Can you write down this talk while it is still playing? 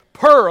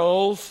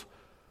pearls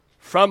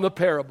from the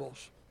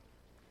parables.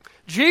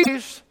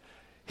 Jesus,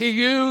 he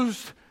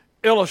used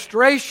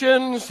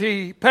illustrations,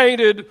 he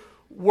painted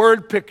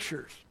word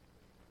pictures.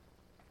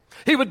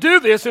 He would do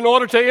this in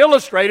order to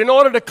illustrate, in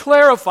order to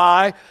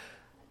clarify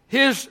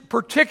his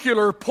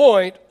particular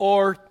point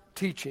or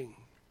teaching.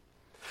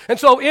 And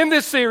so in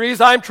this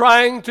series, I'm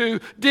trying to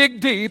dig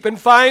deep and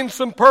find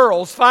some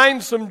pearls,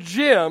 find some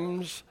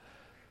gems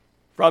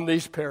from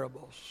these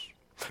parables.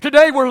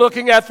 Today we're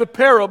looking at the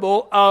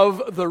parable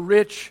of the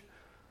rich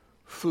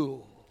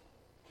fool.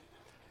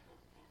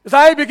 As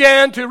I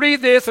began to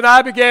read this and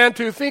I began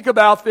to think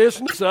about this,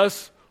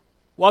 Jesus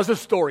was a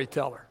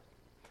storyteller.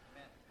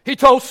 He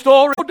told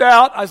stories, no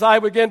doubt, as I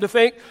began to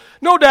think,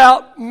 no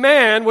doubt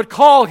man would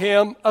call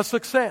him a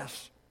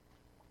success.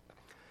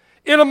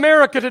 In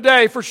America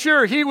today, for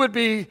sure, he would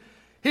be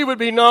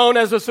known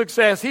as a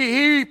success.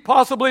 He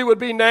possibly would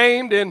be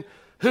named in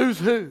Who's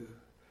Who.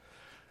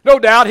 No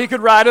doubt he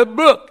could write a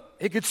book.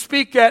 He could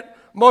speak at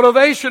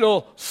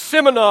motivational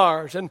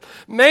seminars. And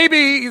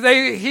maybe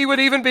he would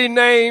even be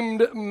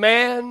named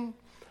Man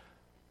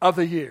of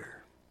the Year.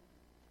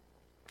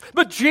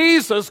 But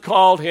Jesus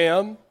called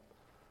him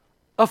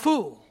a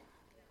fool.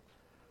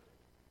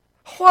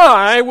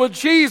 Why would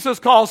Jesus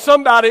call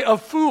somebody a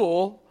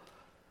fool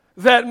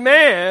that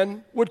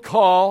man would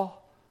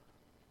call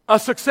a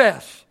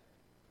success?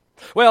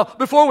 Well,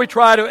 before we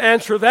try to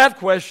answer that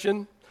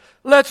question,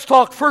 let's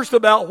talk first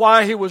about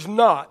why he was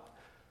not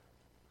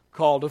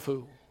called a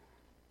fool.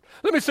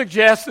 Let me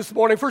suggest this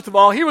morning, first of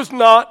all, he was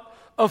not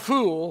a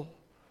fool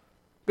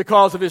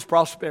because of his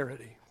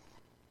prosperity.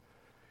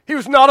 He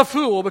was not a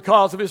fool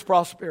because of his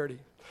prosperity.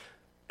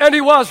 And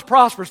he was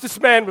prosperous. This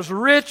man was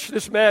rich.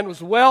 This man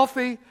was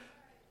wealthy.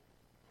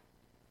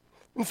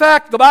 In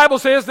fact, the Bible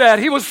says that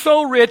he was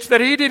so rich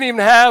that he didn't even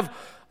have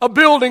a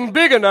building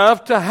big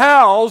enough to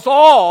house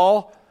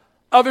all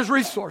of his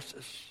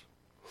resources.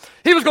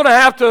 He was going to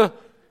have to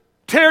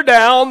tear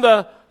down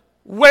the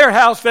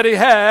warehouse that he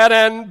had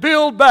and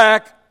build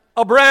back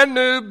a brand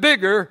new,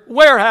 bigger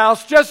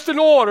warehouse just in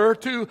order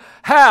to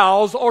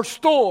house or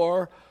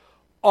store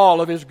all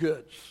of his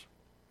goods.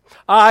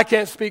 I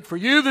can't speak for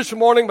you this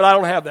morning, but I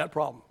don't have that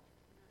problem.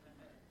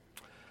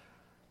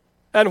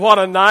 And what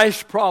a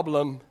nice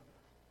problem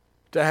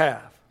to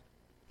have.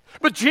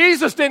 But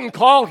Jesus didn't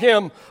call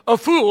him a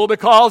fool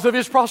because of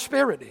his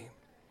prosperity.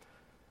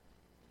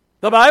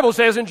 The Bible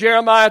says in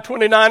Jeremiah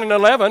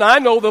 29:11, I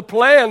know the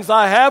plans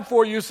I have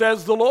for you,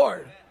 says the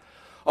Lord.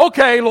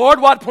 Okay, Lord,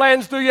 what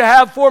plans do you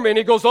have for me? And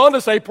he goes on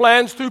to say,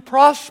 plans to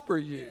prosper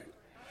you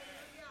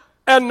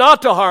and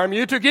not to harm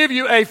you, to give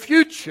you a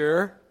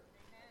future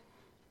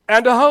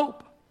and a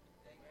hope.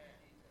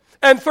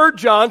 And 3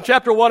 John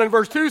chapter 1 and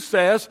verse 2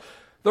 says,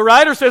 the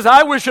writer says,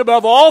 I wish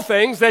above all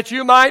things that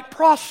you might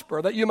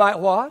prosper. That you might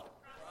what?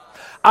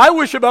 I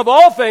wish above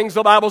all things,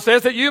 the Bible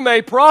says, that you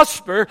may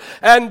prosper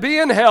and be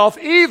in health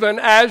even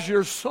as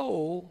your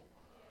soul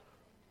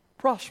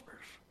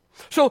prospers.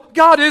 So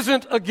God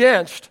isn't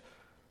against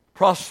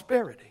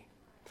prosperity.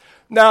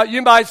 Now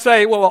you might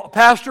say, well,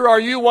 Pastor, are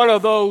you one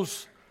of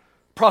those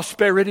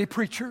prosperity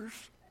preachers?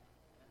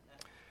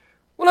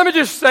 Well, let me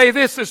just say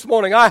this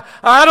morning.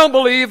 I don't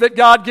believe that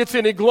God gets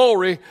any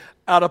glory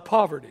out of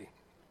poverty.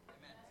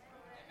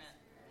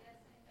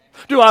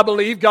 Do I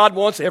believe God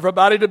wants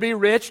everybody to be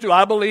rich? Do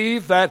I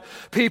believe that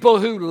people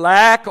who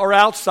lack are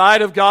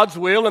outside of God's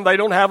will and they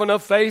don't have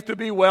enough faith to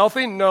be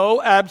wealthy?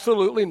 No,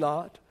 absolutely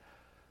not.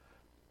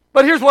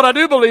 But here's what I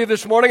do believe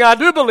this morning. I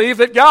do believe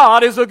that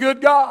God is a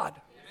good God.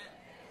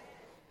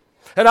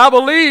 And I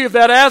believe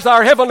that as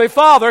our Heavenly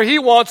Father, He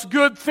wants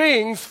good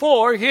things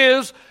for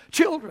His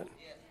children.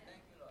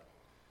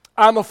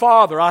 I'm a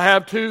father. I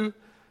have 2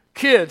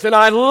 kids, and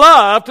I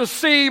love to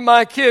see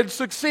my kids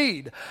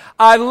succeed.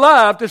 I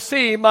love to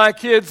see my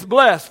kids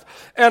blessed,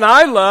 and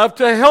I love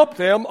to help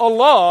them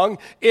along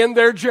in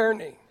their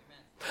journey.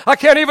 I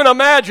can't even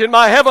imagine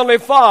my Heavenly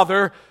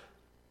Father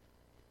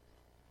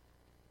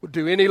would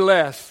do any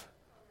less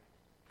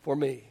for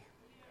me.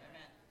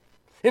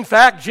 In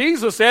fact,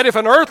 Jesus said, if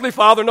an earthly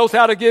father knows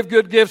how to give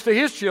good gifts to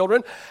his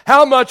children,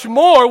 how much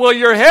more will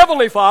your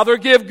Heavenly Father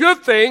give good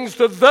things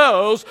to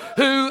those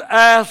who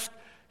ask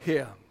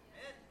Him?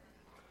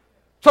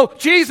 So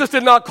Jesus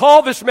did not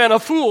call this man a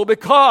fool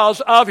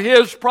because of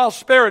his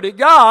prosperity.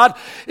 God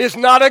is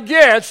not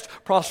against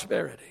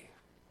prosperity.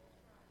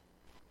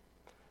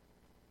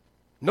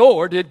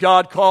 Nor did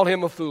God call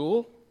him a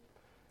fool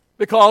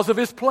because of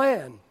his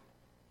plan.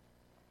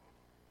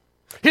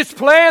 His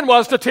plan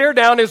was to tear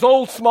down his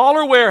old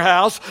smaller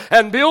warehouse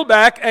and build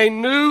back a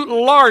new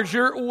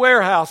larger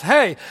warehouse.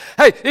 Hey,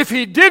 if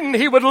he didn't,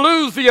 he would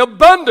lose the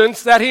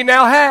abundance that he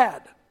now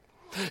had.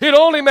 It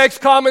only makes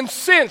common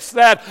sense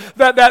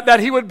that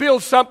he would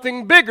build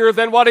something bigger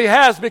than what he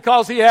has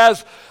because he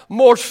has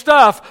more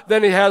stuff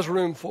than he has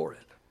room for it.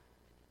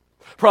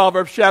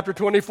 Proverbs chapter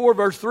 24,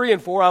 verse 3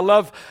 and 4, I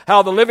love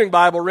how the Living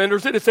Bible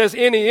renders it. It says,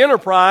 any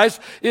enterprise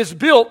is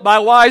built by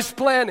wise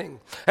planning,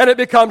 and it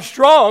becomes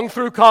strong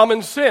through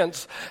common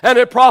sense, and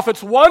it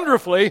profits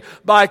wonderfully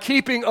by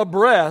keeping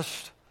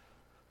abreast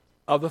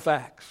of the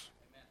facts.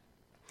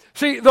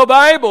 See, the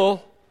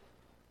Bible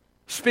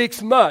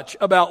speaks much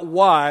about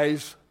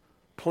wise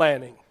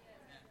planning.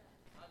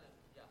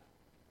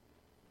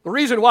 The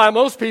reason why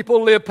most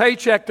people live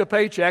paycheck to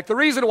paycheck, the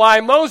reason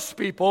why most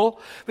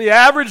people, the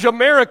average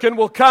American,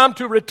 will come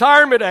to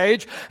retirement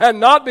age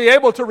and not be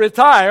able to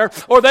retire,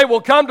 or they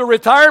will come to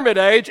retirement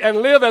age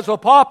and live as a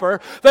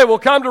pauper. They will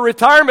come to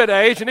retirement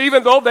age, and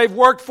even though they've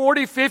worked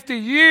 40, 50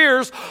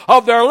 years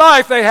of their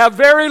life, they have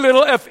very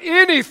little, if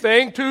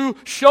anything, to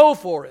show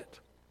for it.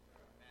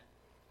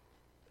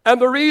 And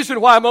the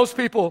reason why most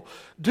people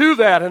do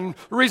that, and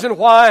the reason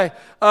why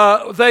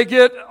they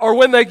get, or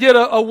when they get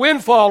a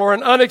windfall or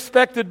an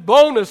unexpected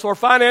bonus or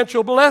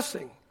financial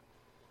blessing,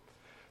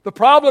 the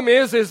problem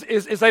is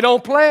they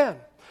don't plan.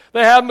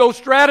 They have no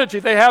strategy.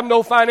 They have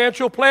no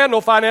financial plan, no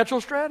financial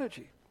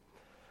strategy.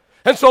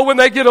 And so when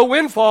they get a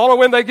windfall, or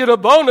when they get a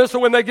bonus, or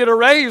when they get a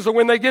raise, or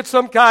when they get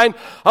some kind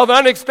of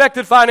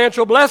unexpected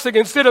financial blessing,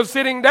 instead of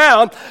sitting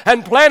down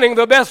and planning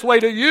the best way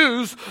to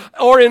use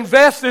or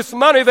invest this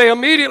money, they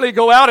immediately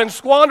go out and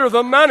squander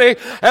the money,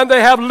 and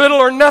they have little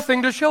or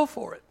nothing to show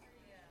for it.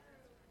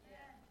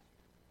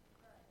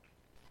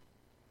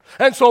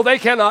 And so they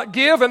cannot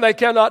give, and they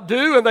cannot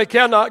do, and they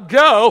cannot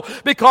go,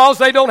 because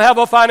they don't have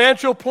a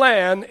financial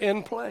plan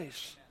in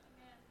place.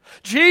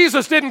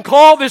 Jesus didn't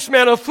call this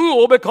man a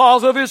fool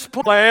because of his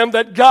plan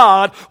that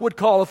God would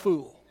call a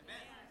fool.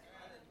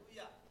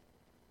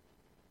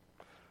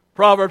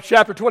 Proverbs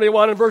chapter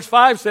 21 and verse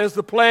 5 says,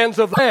 the plans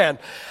of man.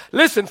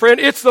 Listen, friend,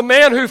 it's the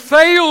man who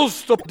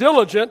fails to be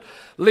diligent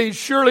leads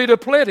surely to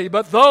plenty,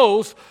 but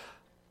those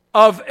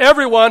of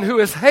everyone who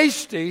is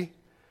hasty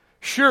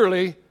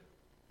surely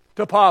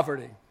to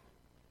poverty.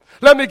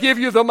 Let me give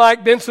you the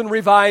Mike Benson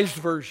Revised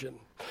Version.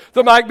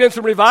 The Mike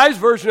Benson Revised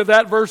Version of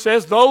that verse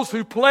says, those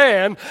who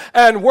plan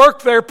and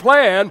work their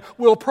plan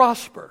will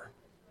prosper.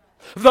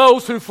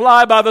 Those who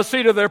fly by the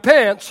seat of their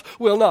pants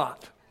will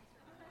not.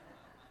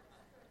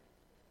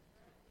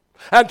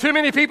 And too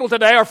many people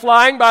today are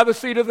flying by the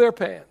seat of their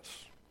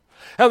pants,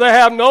 and they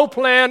have no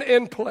plan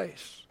in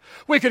place.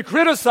 We could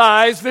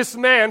criticize this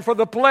man for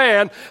the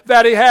plan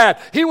that he had.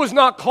 He was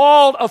not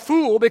called a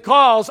fool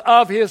because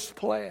of his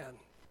plan.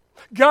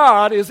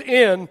 God is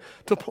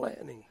into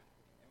planning.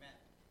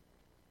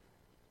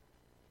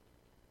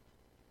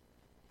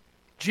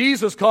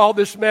 Jesus called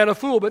this man a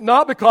fool, but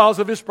not because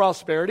of his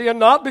prosperity, and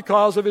not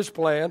because of his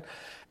plan,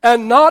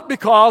 and not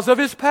because of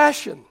his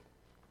passion.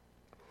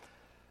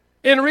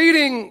 In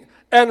reading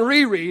and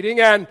rereading,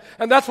 and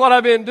that's what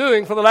I've been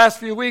doing for the last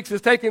few weeks, is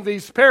taking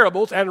these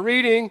parables and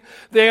reading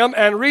them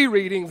and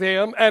rereading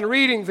them and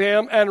reading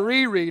them and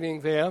rereading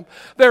them.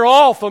 They're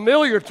all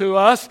familiar to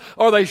us,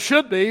 or they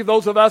should be,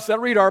 those of us that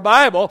read our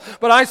Bible.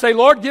 But I say,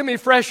 Lord, give me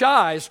fresh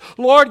eyes.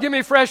 Lord, give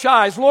me fresh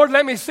eyes. Lord,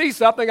 let me see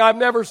something I've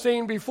never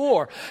seen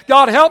before.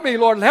 God, help me,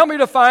 Lord. Help me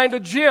to find a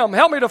gem.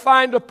 Help me to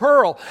find a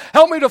pearl.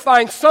 Help me to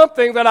find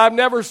something that I've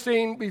never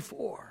seen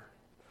before.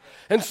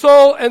 And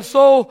so,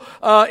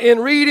 in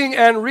reading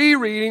and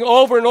rereading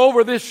over and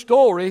over this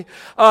story,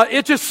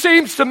 it just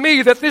seems to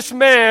me that this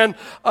man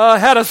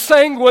had a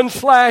sanguine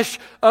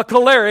 /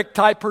 choleric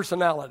type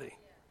personality.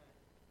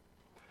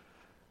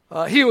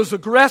 He was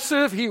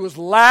aggressive, he was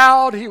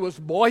loud, he was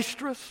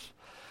boisterous.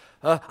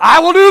 I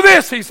will do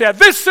this, he said.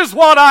 This is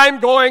what I'm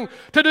going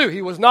to do.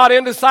 He was not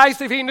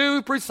indecisive. He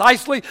knew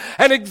precisely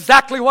and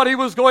exactly what he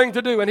was going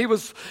to do. And he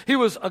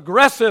was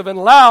aggressive and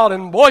loud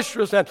and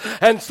boisterous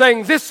and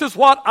saying, this is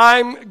what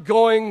I'm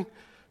going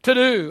to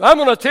do. I'm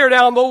going to tear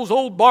down those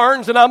old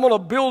barns, and I'm going to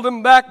build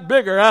them back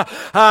bigger.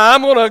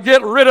 I'm going to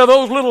get rid of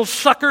those little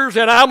suckers,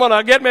 and I'm going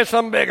to get me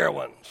some bigger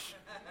ones.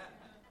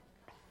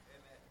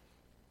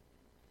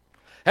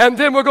 And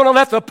then we're going to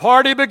let the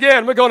party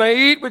begin. We're going to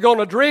eat, we're going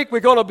to drink, we're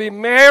going to be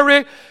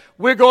merry,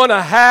 we're going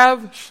to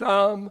have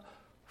some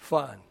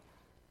fun.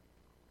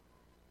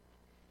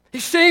 He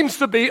seems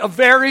to be a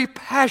very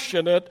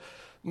passionate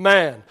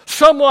man,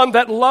 someone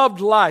that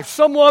loved life,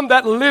 someone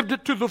that lived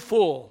it to the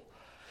full.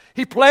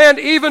 He planned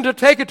even to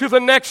take it to the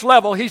next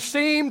level. He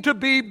seemed to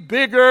be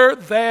bigger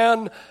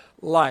than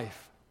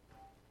life.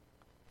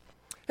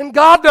 And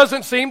God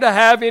doesn't seem to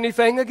have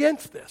anything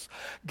against this.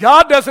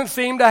 God doesn't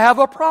seem to have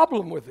a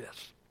problem with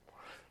this.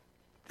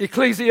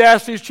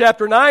 Ecclesiastes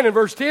chapter 9 and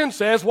verse 10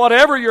 says,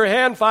 whatever your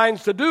hand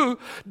finds to do,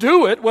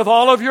 do it with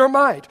all of your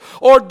might.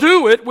 Or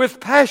do it with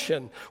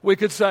passion, we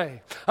could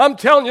say. I'm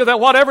telling you that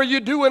whatever you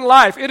do in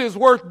life, it is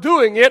worth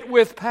doing it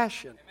with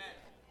passion.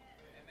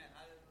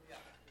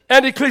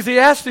 And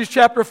Ecclesiastes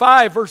chapter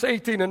 5, verse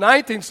 18 and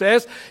 19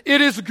 says,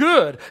 it is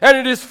good and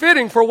it is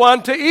fitting for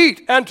one to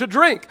eat and to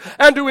drink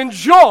and to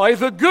enjoy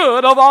the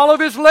good of all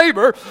of his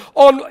labor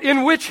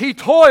in which he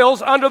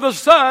toils under the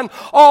sun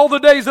all the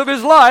days of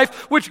his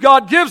life, which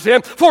God gives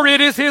him, for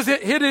it is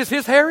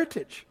his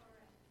heritage.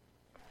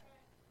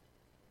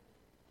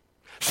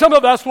 Some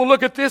of us will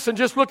look at this and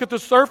just look at the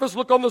surface,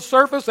 look on the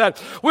surface, and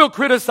we'll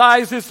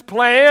criticize his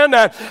plan,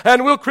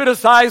 and we'll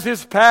criticize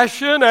his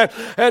passion,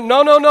 and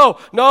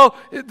no.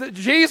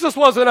 Jesus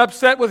wasn't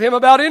upset with him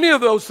about any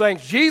of those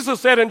things.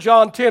 Jesus said in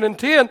John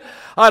 10:10,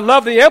 I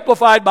love the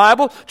Amplified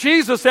Bible,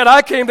 Jesus said,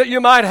 I came that you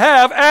might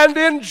have and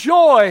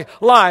enjoy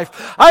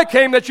life. I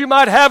came that you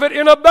might have it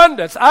in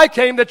abundance. I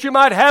came that you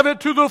might have it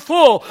to the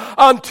full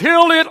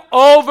until it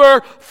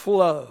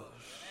overflows.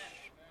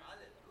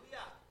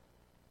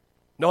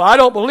 No, I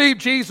don't believe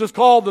Jesus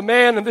called the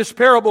man in this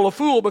parable a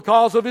fool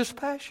because of his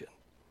passion.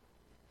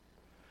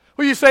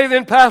 Well, you say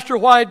then, Pastor,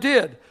 why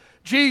did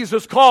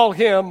Jesus call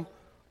him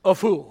a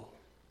fool?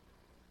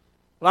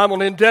 Well, I'm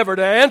going to endeavor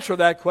to answer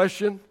that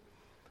question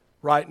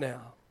right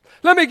now.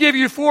 Let me give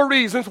you 4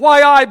 reasons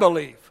why I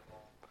believe.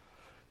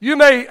 You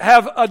may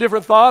have a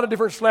different thought, a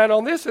different slant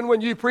on this, and when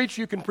you preach,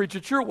 you can preach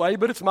it your way,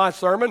 but it's my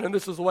sermon, and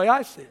this is the way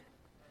I see it.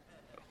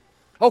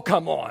 Oh,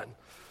 come on.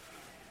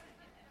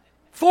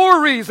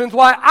 4 reasons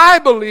why I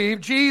believe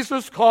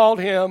Jesus called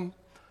him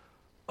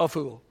a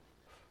fool.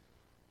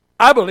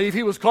 I believe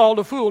he was called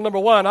a fool. Number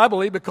 1, I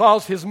believe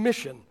because his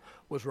mission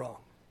was wrong.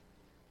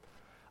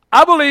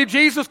 I believe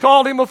Jesus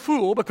called him a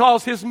fool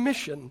because his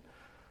mission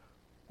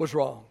was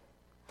wrong.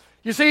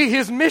 You see,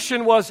 his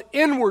mission was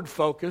inward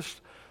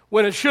focused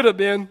when it should have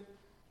been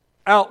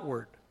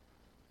outward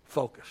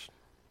focused.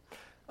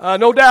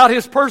 No doubt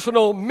his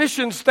personal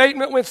mission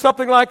statement went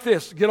something like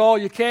this: get all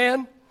you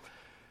can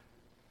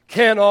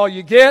all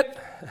you get,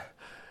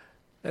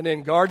 and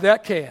then guard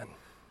that can.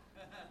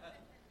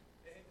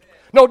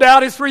 No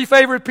doubt his 3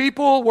 favorite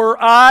people were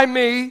I,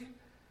 me,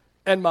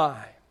 and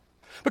my.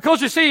 Because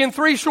you see, in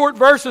 3 short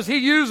verses, he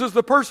uses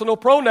the personal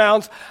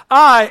pronouns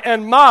I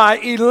and my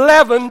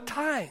 11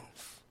 times.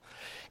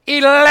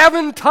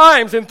 11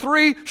 times in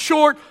 3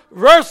 short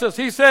verses.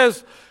 He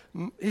says,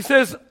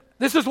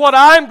 this is what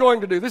I'm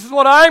going to do. This is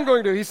what I'm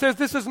going to do. He says,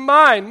 this is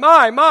mine,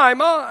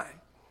 my.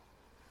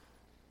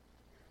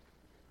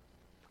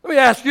 Let me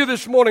ask you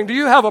this morning, do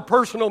you have a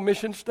personal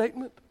mission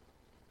statement?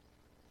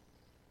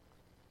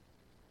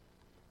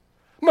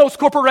 Most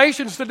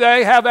corporations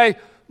today have a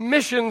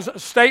missions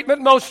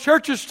statement. Most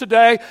churches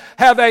today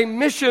have a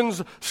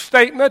missions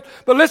statement.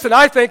 But listen,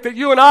 I think that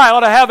you and I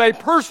ought to have a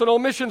personal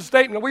mission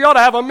statement. We ought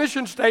to have a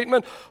mission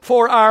statement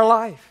for our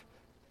life.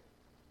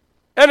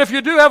 And if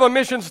you do have a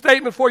mission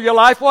statement for your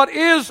life, what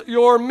is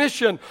your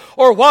mission?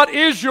 Or what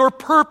is your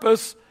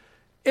purpose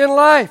in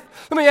life?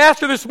 Let me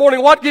ask you this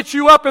morning, what gets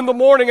you up in the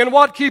morning and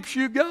what keeps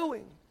you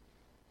going?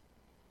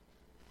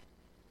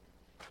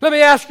 Let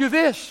me ask you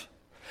this.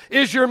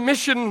 Is your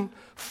mission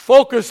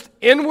focused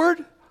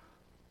inward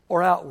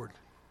or outward?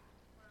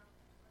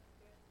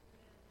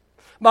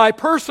 My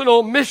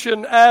personal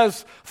mission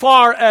as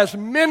far as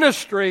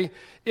ministry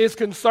is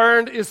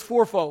concerned is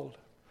 4-fold.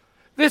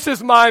 This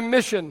is my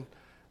mission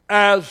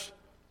as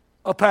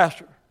a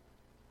pastor.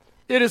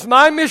 It is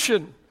my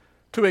mission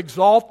to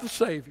exalt the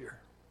Savior,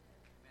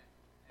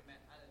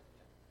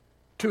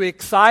 to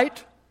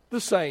excite the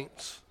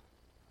saints,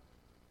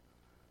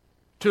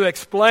 to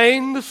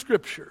explain the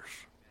Scriptures,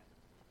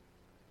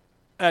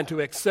 and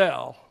to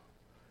excel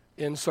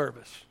in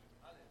service.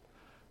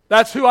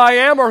 That's who I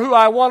am or who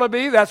I want to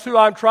be. That's who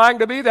I'm trying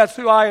to be. That's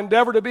who I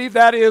endeavor to be.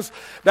 That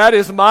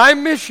is my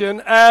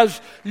mission as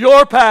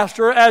your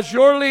pastor, as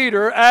your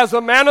leader, as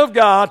a man of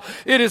God.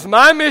 It is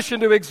my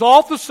mission to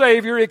exalt the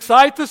Savior,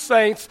 excite the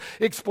saints,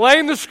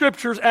 explain the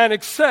Scriptures, and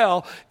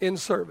excel in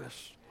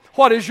service.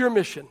 What is your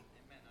mission?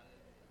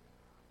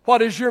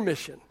 What is your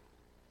mission?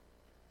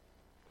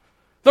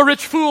 The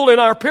rich fool in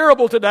our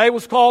parable today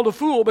was called a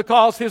fool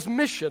because his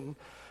mission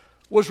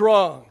was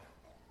wrong.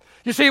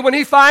 You see, when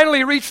he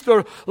finally reached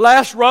the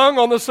last rung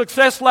on the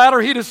success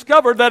ladder, he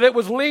discovered that it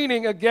was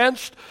leaning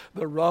against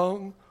the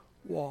wrong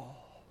wall.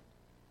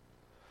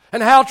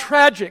 And how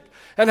tragic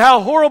and how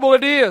horrible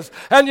it is.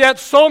 And yet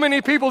so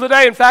many people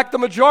today, in fact, the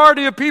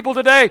majority of people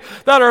today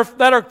that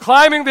are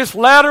climbing this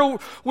ladder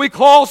we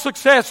call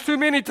success, too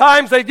many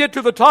times they get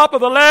to the top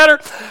of the ladder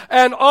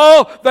and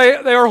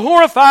they are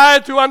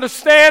horrified to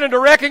understand and to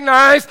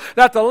recognize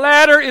that the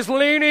ladder is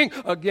leaning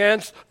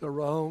against the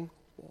wrong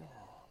wall.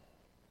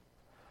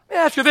 Let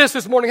me ask you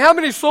this morning. How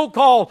many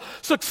so-called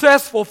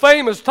successful,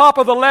 famous,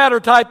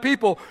 top-of-the-ladder type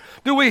people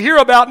do we hear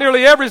about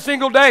nearly every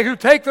single day who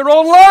take their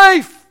own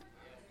life?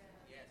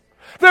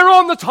 They're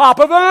on the top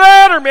of the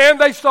ladder, man.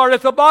 They start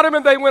at the bottom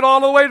and they went all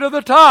the way to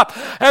the top.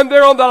 And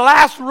they're on the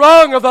last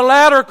rung of the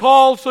ladder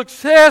called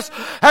success.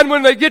 And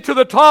when they get to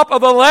the top of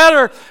the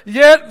ladder,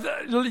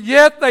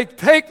 yet they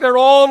take their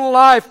own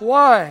life.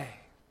 Why?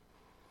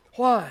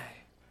 Why?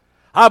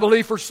 I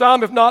believe for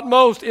some, if not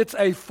most, it's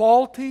a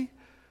faulty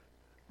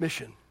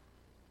mission.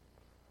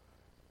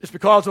 It's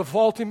because of a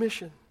faulty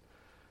mission.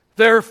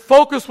 Their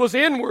focus was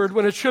inward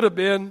when it should have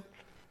been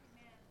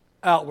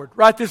outward.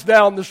 Write this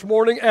down this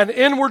morning. An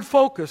inward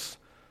focus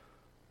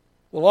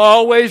will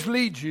always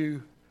lead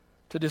you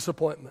to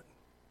disappointment.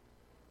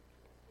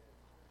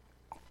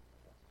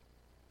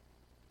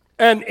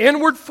 An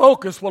inward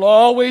focus will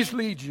always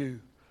lead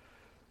you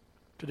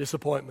to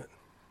disappointment.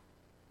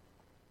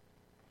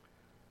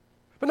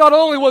 But not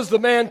only was the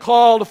man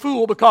called a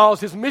fool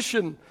because his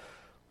mission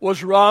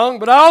was wrong,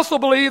 but I also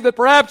believe that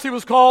perhaps he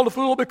was called a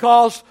fool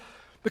because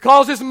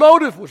his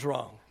motive was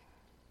wrong.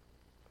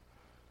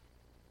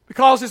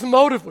 Because his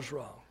motive was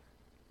wrong.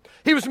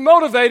 He was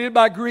motivated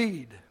by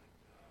greed.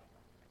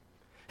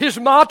 His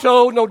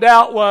motto, no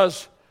doubt,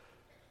 was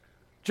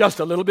just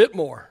a little bit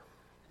more.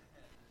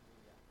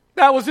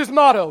 That was his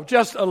motto,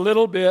 just a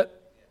little bit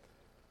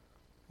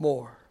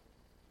more.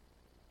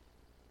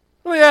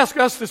 Let me ask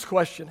us this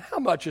question. How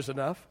much is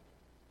enough?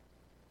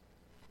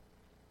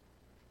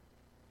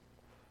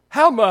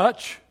 How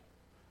much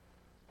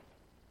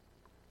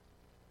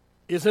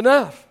is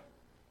enough?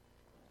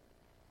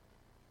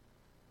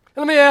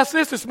 And let me ask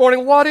this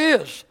morning. What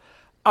is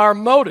our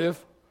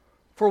motive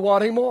for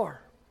wanting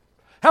more?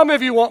 How many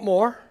of you want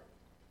more?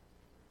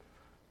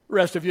 The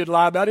rest of you would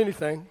lie about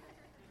anything.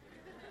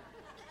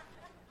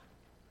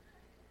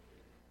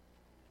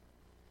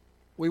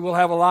 We will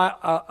have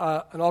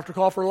an altar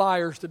call for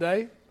liars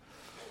today.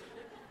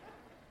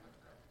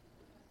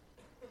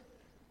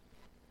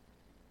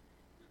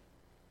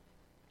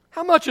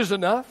 How much is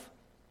enough?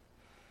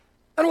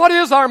 And what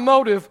is our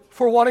motive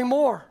for wanting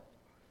more?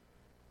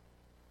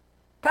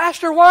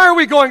 Pastor, why are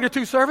we going to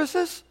 2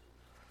 services?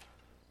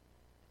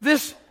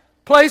 This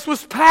place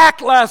was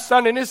packed last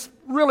Sunday, and it's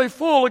really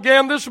full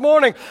again this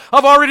morning.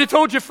 I've already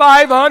told you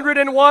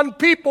 501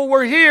 people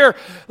were here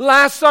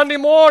last Sunday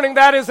morning.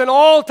 That is an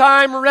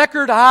all-time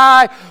record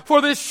high for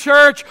this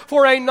church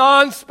for a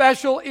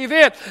non-special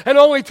event. And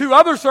only 2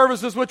 other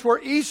services, which were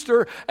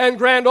Easter and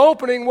grand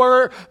opening,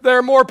 were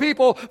there more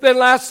people than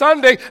last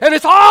Sunday. And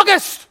it's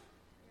August!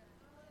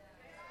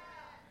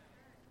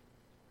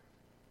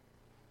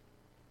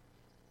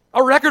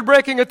 A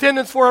record-breaking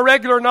attendance for a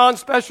regular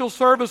non-special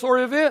service or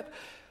event.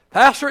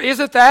 Pastor,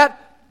 isn't that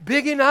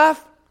big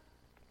enough?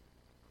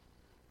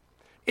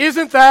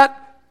 Isn't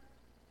that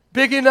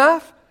big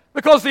enough?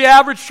 Because the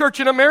average church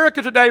in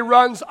America today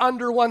runs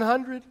under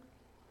 100.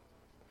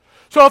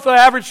 So if the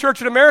average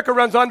church in America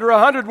runs under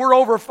 100, we're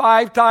over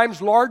 5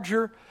 times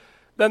larger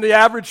than the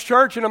average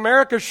church in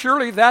America.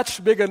 Surely that's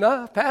big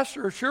enough.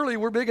 Pastor, surely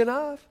we're big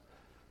enough.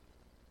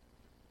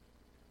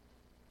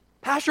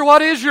 Pastor,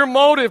 what is your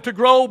motive to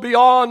grow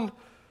beyond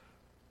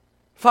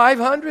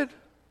 500?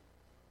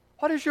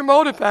 What is your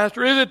motive,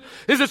 Pastor?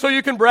 Is it so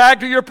you can brag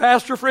to your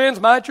pastor friends,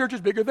 my church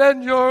is bigger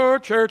than your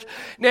church?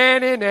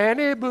 Nanny,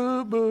 nanny,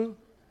 boo, boo.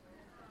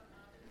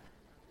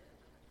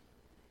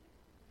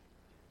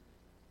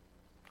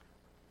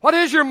 What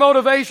is your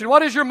motivation?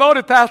 What is your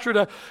motive, Pastor,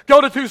 to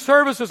go to 2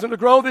 services and to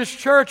grow this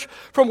church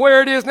from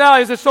where it is now?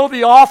 Is it so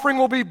the offering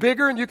will be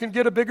bigger and you can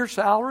get a bigger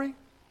salary?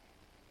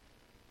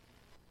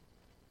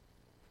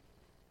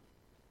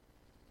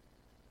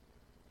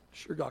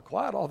 Sure got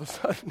quiet all of a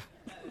sudden.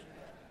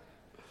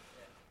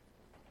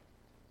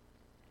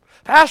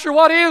 Pastor,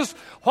 what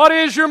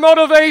is your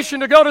motivation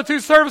to go to 2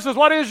 services?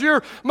 What is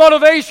your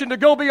motivation to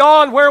go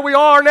beyond where we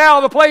are now?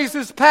 The place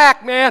is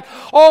packed, man.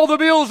 All the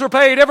bills are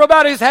paid.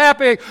 Everybody's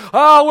happy.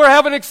 Oh, we're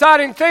having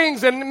exciting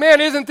things. And man,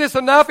 isn't this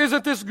enough?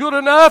 Isn't this good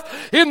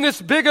enough? Isn't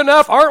this big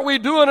enough? Aren't we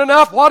doing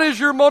enough? What is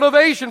your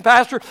motivation,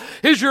 Pastor?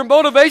 Is your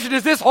motivation,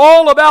 is this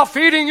all about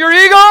feeding your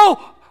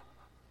ego?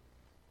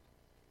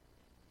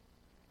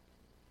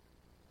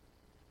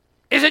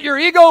 Is it your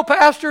ego,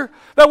 Pastor,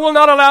 that will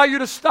not allow you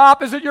to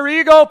stop? Is it your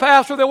ego,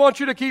 Pastor, that wants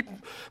you to keep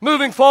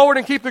moving forward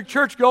and keep the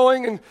church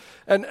going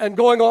and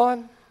going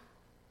on?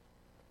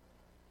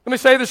 Let me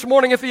say this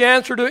morning, if the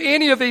answer to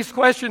any of these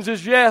questions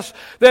is yes,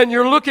 then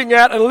you're looking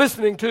at and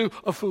listening to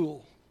a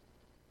fool.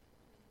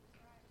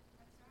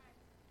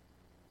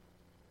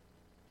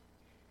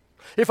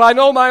 If I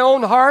know my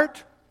own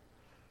heart,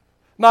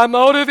 my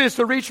motive is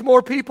to reach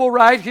more people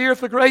right here at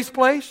the Grace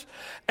Place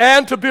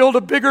and to build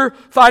a bigger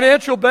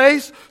financial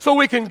base so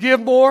we can give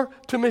more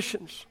to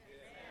missions.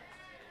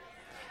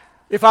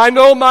 If I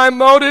know my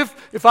motive,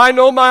 if I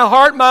know my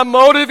heart, my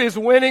motive is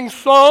winning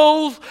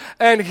souls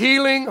and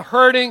healing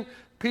hurting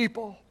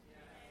people.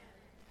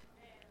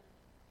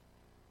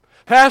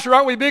 Pastor,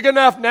 aren't we big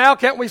enough now?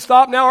 Can't we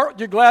stop now?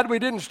 Aren't you glad we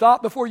didn't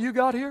stop before you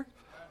got here?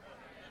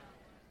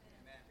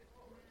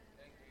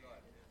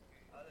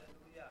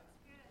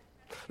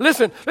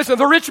 Listen,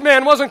 the rich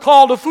man wasn't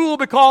called a fool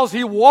because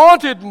he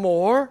wanted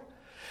more.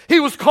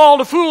 He was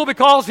called a fool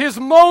because his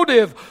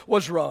motive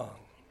was wrong.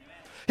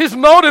 His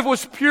motive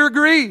was pure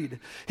greed.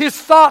 His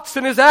thoughts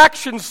and his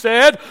actions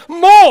said,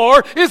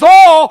 more is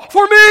all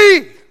for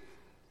me.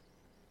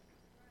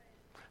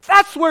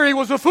 That's where he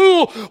was a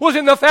fool, was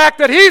in the fact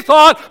that he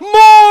thought,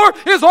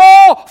 more is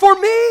all for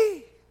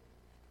me.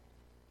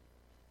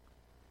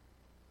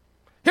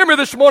 Hear me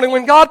this morning,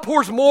 when God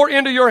pours more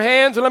into your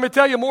hands, and let me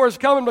tell you, more is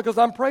coming because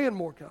I'm praying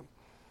more come.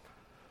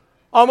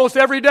 Almost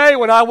every day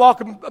when I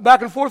walk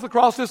back and forth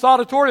across this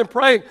auditorium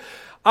praying,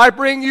 I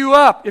bring you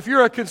up. If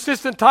you're a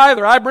consistent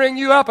tither, I bring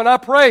you up and I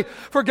pray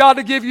for God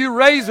to give you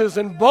raises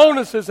and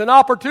bonuses and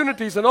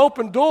opportunities and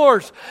open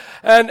doors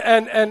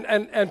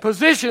and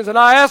positions. And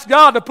I ask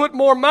God to put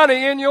more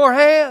money in your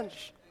hands.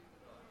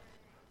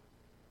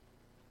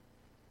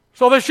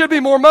 So there should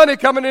be more money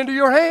coming into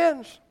your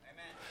hands.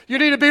 You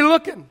need to be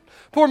looking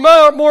for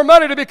more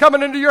money to be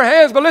coming into your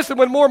hands. But listen,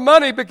 when more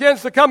money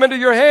begins to come into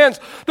your hands,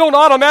 don't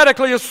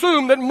automatically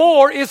assume that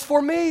more is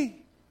for me.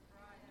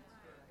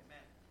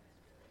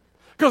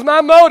 Because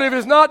my motive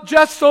is not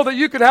just so that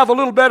you can have a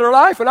little better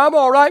life, and I'm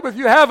all right with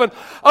you having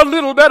a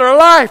little better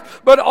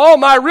life, but all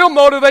my real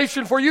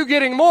motivation for you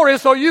getting more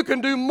is so you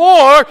can do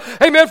more,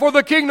 amen, for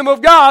the kingdom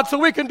of God, so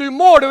we can do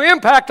more to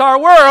impact our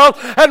world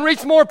and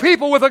reach more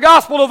people with the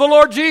gospel of the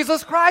Lord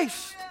Jesus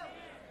Christ.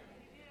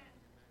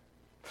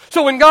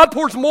 So when God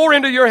pours more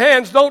into your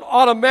hands, don't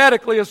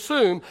automatically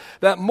assume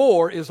that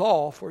more is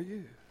all for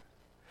you.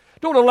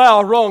 Don't allow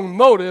a wrong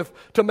motive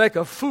to make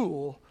a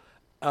fool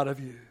out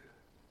of you.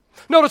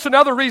 Notice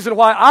another reason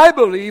why I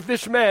believe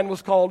this man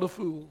was called a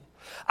fool.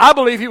 I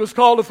believe he was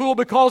called a fool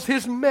because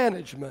his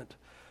management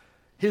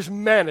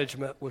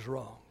was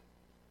wrong.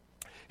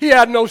 He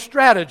had no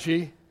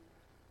strategy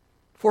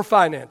for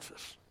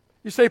finances.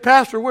 You say,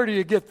 Pastor, where do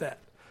you get that?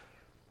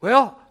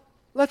 Well,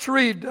 let's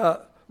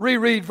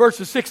reread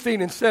verses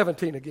 16 and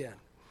 17 again.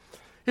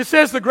 It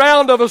says, the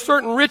ground of a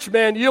certain rich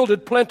man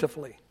yielded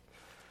plentifully.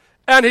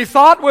 And he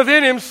thought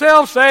within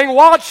himself, saying,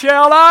 what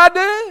shall I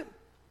do?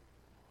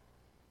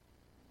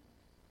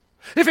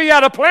 If he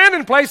had a plan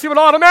in place, he would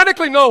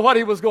automatically know what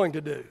he was going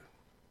to do.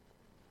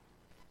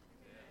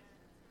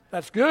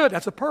 That's good.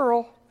 That's a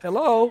pearl.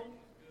 Hello.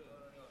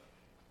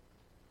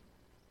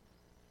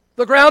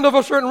 The ground of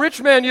a certain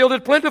rich man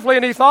yielded plentifully,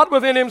 and he thought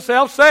within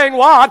himself, saying,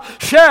 what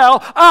shall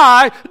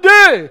I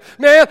do?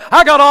 Man,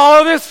 I got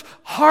all of this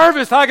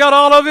harvest. I got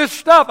all of this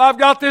stuff. I've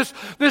got this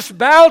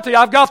bounty.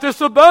 I've got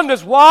this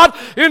abundance. What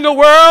in the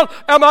world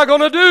am I going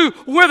to do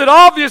with it?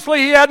 Obviously,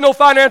 he had no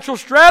financial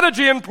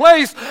strategy in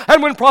place,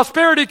 and when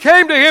prosperity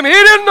came to him, he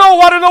didn't know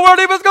what in the world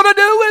he was going to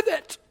do with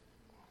it.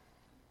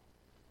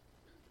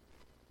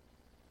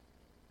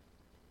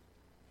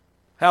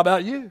 How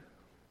about you?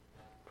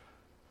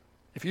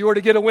 If you were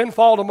to get a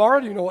windfall tomorrow,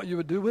 do you know what you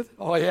would do with it?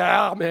 Oh,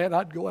 yeah, man,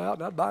 I'd go out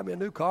and I'd buy me a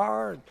new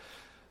car and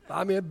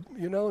buy me a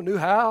new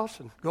house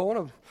and go on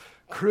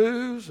a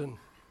cruise. And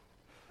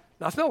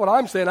that's not what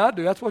I'm saying I'd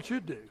do. That's what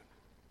you'd do.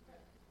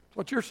 That's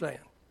what you're saying.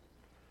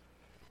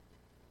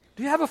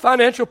 Do you have a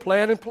financial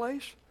plan in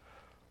place?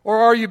 Or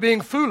are you being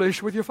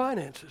foolish with your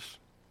finances?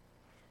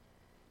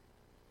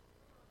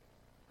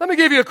 Let me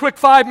give you a quick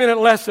 5-minute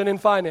lesson in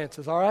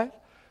finances, all right?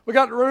 We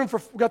got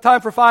time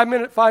for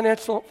 5-minute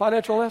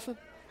financial lesson?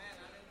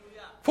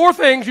 4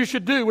 things you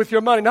should do with your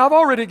money. Now, I've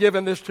already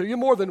given this to you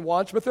more than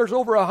once, but there's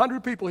over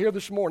 100 people here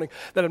this morning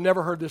that have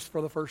never heard this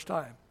for the first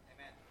time.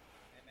 Amen.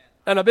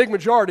 And a big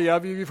majority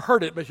of you, you've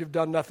heard it, but you've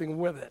done nothing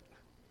with it.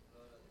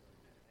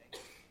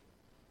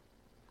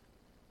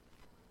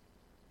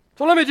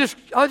 So I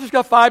just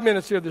got 5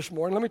 minutes here this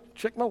morning. Let me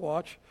check my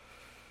watch.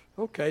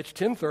 Okay, it's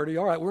 10:30.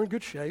 All right, we're in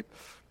good shape.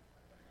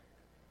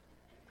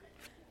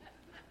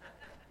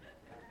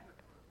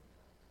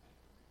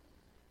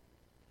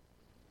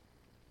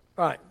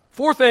 All right.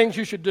 4 things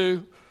you should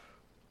do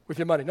with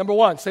your money. Number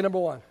 1, say number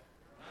 1.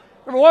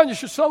 Number 1, you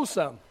should sow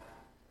some.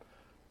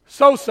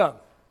 Sow some.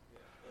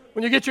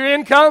 When you get your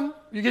income,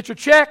 you get your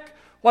check,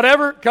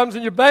 whatever, it comes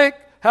in your bank,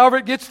 however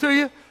it gets to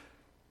you,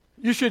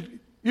 you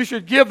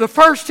should give the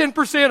first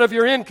 10% of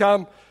your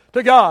income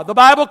to God. The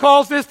Bible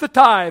calls this the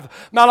tithe,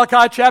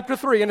 Malachi chapter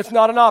 3, and it's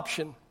not an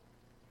option.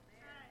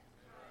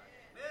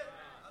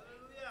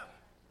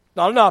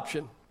 Not an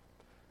option.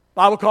 The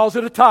Bible calls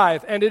it a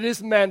tithe, and it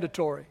is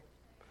mandatory.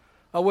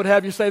 I would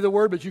have you say the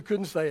word, but you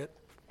couldn't say it.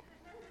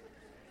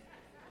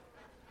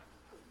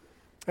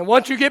 And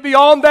once you get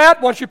beyond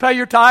that, once you pay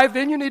your tithe,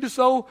 then you need to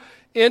sow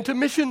into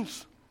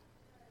missions.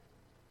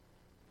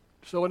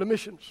 Sow into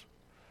missions.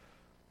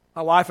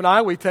 My wife and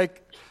I, we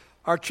take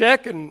our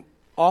check and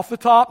off the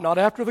top, not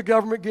after the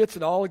government gets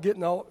it all,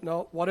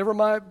 whatever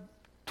my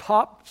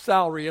top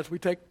salary is, we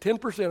take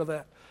 10% of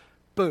that.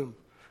 Boom.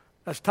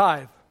 That's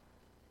tithe.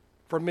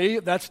 For me,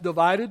 that's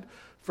divided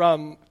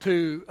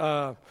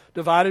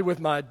divided with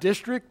my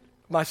district,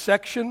 my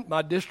section,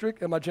 my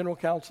district, and my general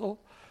council.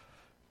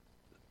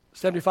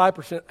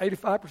 75%,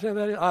 85% of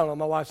that, I don't know,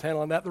 my wife's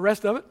handling that. The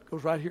rest of it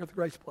goes right here at the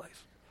Grace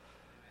Place.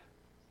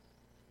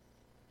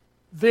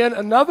 Then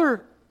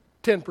another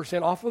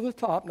 10% off of the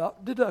top,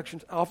 not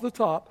deductions, off the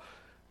top,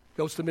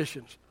 goes to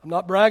missions. I'm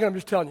not bragging, I'm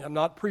just telling you. I'm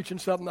not preaching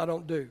something I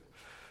don't do.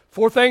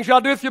 4 things you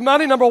ought to do with your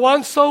money. Number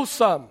 1, sow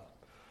some.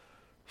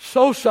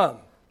 Sow some.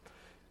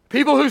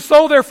 People who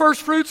sow their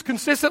first fruits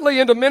consistently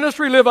into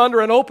ministry live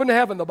under an open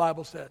heaven, the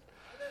Bible said.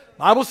 The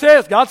Bible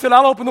says, God said,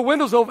 I'll open the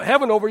windows of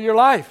heaven over your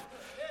life.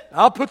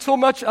 I'll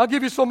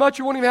give you so much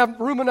you won't even have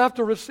room enough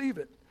to receive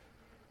it.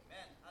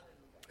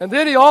 And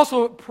then he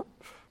also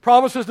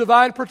promises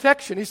divine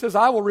protection. He says,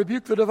 I will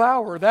rebuke the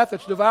devourer.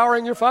 That's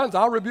devouring your funds.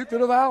 I'll rebuke the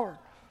devourer.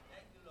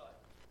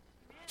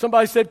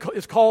 Somebody said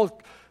it's called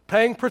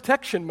paying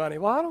protection money.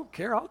 Well, I don't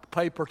care. I'll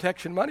pay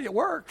protection money. It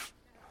works.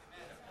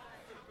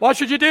 What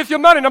should you do with your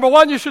money? Number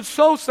 1, you should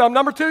sow some.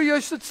 Number 2,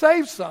 you should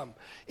save some.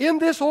 In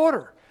this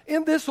order.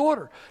 In this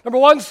order. Number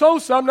 1, sow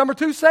some. Number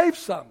 2, save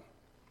some.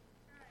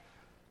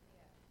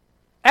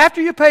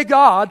 After you pay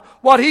God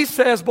what He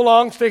says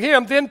belongs to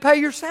Him, then pay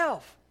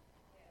yourself.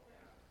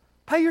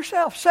 Pay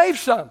yourself. Save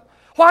some.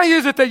 Why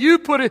is it that you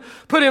put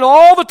in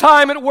all the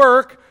time at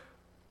work,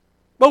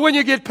 but when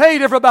you get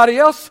paid, everybody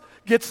else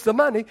gets the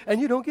money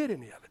and you don't get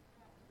any of it?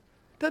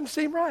 Doesn't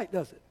seem right,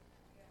 does it?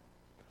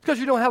 Because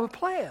you don't have a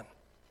plan.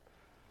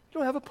 You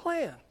don't have a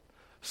plan.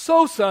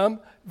 Sow some,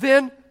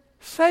 then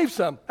save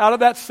some. Out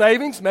of that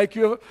savings, make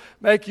you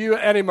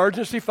an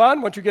emergency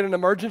fund. Once you get an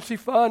emergency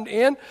fund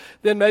in,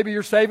 then maybe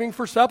you're saving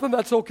for something.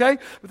 That's okay.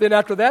 But then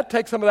after that,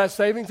 take some of that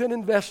savings and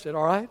invest it,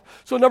 all right?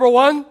 So number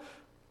one,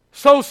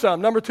 sow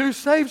some. Number two,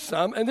 save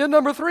some. And then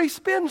number three,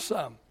 spend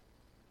some.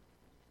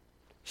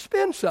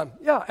 Spend some.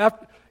 Yeah.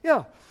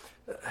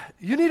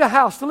 You need a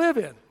house to live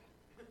in.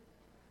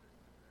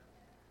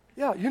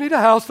 Yeah, you need a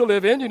house to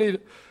live in. You need a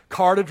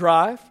car to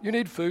drive. You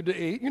need food to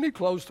eat. You need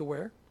clothes to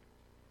wear.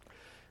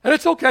 And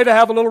it's okay to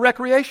have a little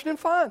recreation and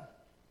fun.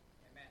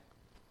 Amen.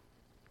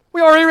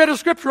 We already read a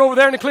scripture over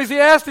there in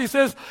Ecclesiastes. It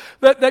says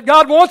that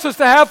God wants us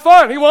to have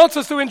fun. He wants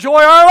us to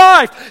enjoy our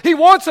life. He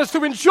wants us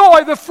to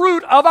enjoy the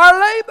fruit of our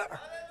labor.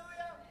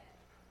 Hallelujah.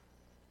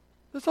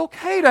 It's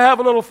okay to have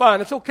a little fun.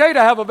 It's okay to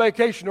have a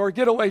vacation or a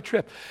getaway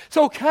trip. It's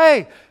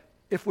okay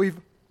if we've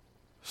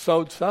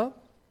sowed some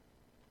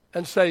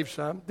and saved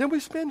some, then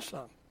we spend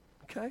some.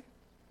 Okay?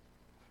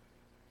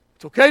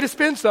 It's okay to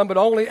spend some, but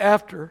only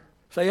after,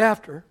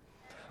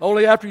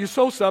 only after you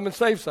sow some and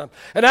save some.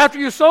 And after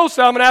you sow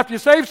some and after you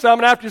save some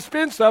and after you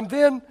spend some,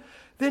 then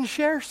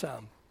share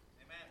some.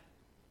 Amen.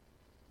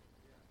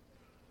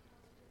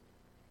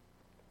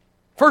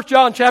 1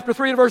 John chapter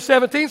 3 and verse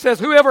 17 says,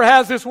 whoever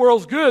has this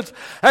world's goods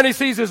and he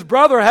sees his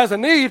brother has a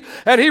need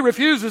and he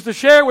refuses to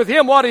share with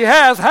him what he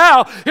has,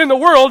 how in the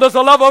world does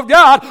the love of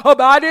God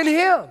abide in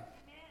him?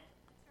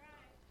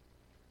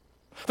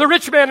 The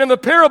rich man in the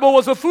parable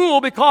was a fool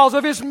because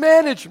of his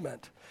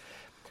management.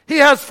 He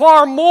has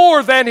far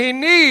more than he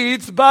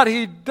needs, but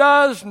he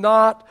does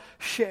not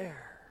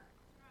share.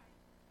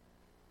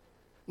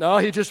 No,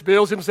 he just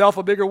builds himself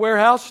a bigger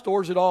warehouse,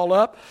 stores it all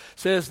up,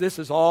 says this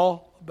is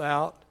all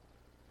about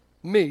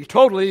me,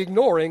 totally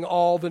ignoring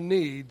all the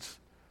needs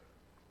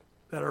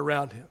that are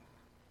around him.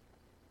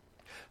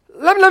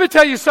 Let me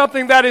tell you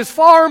something that is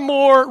far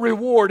more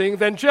rewarding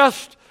than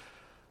just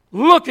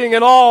looking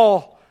at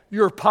all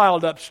your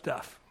piled up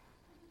stuff.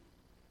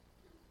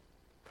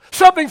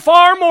 Something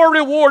far more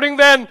rewarding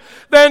than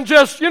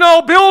just,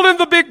 building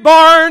the big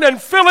barn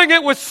and filling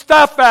it with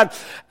stuff and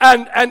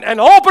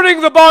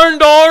opening the barn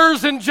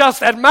doors and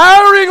just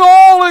admiring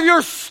all of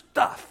your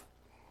stuff.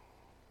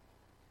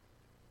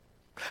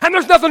 And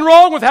there's nothing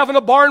wrong with having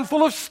a barn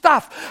full of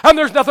stuff. And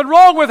there's nothing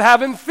wrong with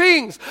having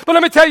things. But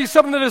let me tell you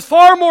something that is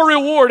far more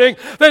rewarding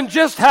than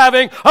just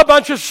having a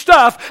bunch of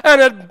stuff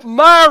and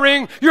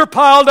admiring your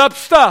piled up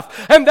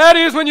stuff. And that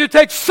is when you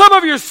take some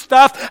of your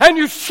stuff and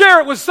you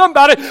share it with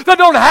somebody that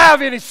don't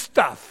have any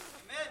stuff.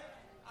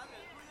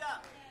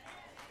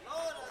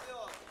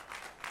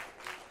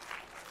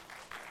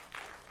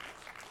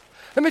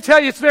 Let me tell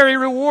you, it's very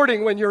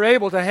rewarding when you're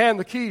able to hand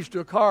the keys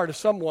to a car to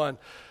someone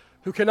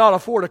who cannot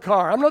afford a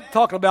car. I'm not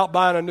talking about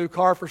buying a new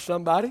car for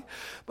somebody.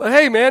 But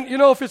hey, man,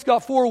 if it's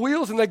got four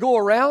wheels and they go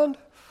around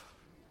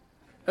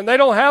and they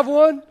don't have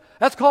one,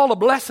 that's called a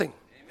blessing.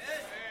 Amen.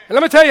 And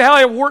let me tell you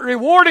how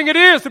rewarding it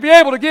is to be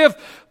able to give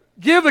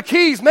the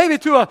keys maybe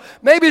to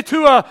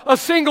a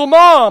single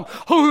mom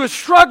who is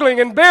struggling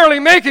and barely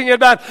making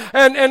it,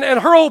 and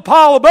her old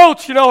pile of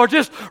boats, are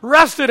just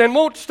rusted and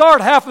won't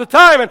start half the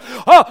time. And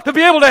to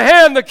be able to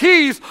hand the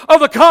keys of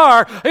the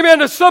car, amen,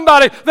 to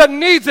somebody that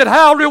needs it,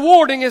 how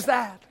rewarding is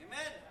that?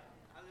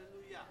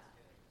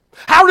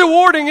 How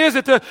rewarding is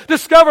it to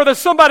discover that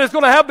somebody's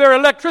going to have their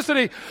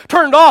electricity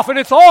turned off and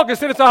it's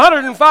August and it's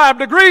 105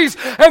 degrees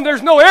and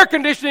there's no air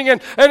conditioning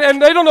and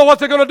they don't know what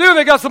they're going to do.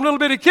 They got some little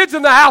bitty kids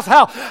in the house.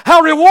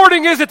 How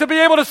rewarding is it to be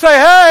able to say,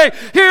 hey,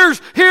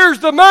 here's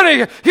the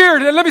money. Here,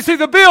 let me see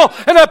the bill.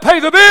 And I pay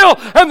the bill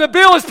and the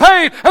bill is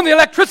paid and the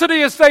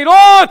electricity is stayed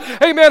on.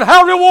 Amen.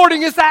 How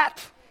rewarding is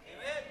that?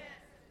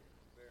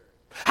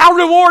 How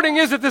rewarding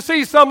is it to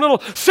see some little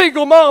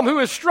single mom who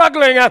is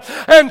struggling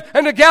and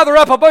to gather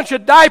up a bunch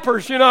of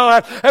diapers, and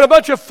a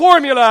bunch of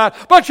formula,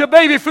 a bunch of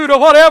baby food or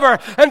whatever,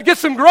 and get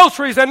some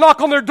groceries and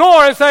knock on their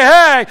door and say,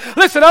 hey,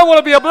 listen, I want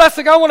to be a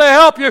blessing. I want to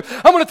help you.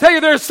 I'm going to tell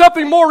you there's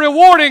something more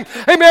rewarding,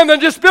 amen, than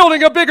just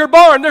building a bigger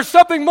barn. There's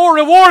something more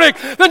rewarding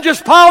than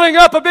just piling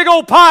up a big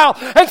old pile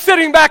and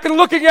sitting back and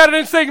looking at it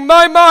and saying,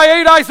 my,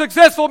 ain't I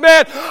successful,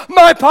 man?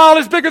 My pile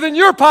is bigger than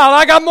your pile.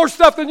 I got more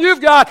stuff than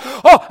you've got.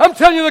 Oh, I'm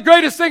telling you, the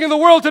greatest thing in the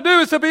world to do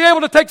is to be able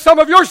to take some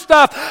of your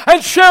stuff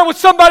and share with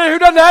somebody who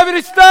doesn't have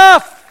any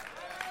stuff.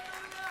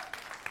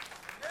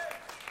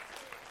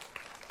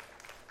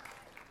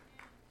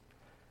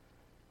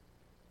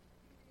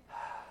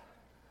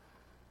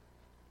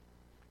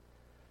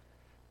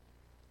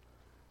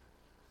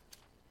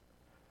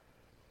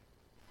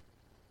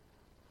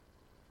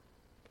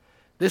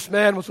 This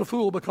man was a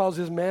fool because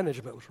his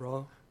management was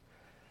wrong.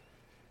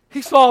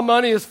 He saw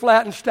money as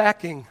flat and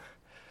stacking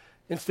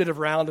instead of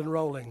round and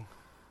rolling.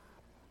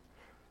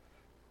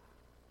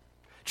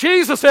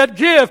 Jesus said,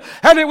 give,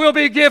 and it will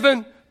be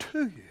given to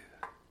you.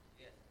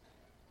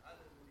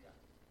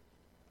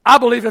 I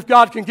believe if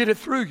God can get it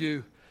through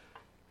you,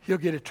 He'll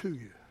get it to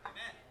you.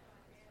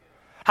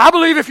 I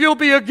believe if you'll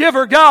be a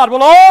giver, God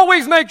will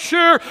always make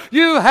sure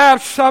you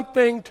have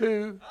something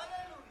to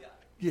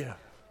give.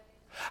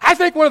 I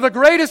think one of the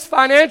greatest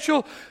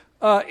financial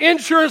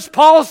insurance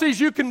policies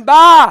you can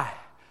buy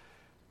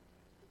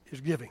is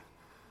giving.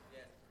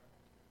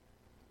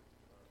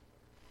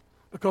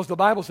 Because the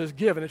Bible says,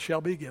 give and it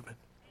shall be given.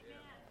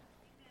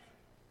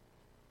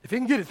 If He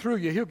can get it through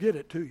you, He'll get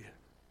it to you.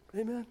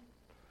 Amen.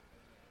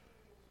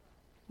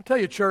 I'll tell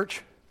you,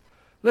 church,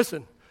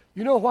 listen,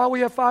 you know why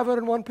we have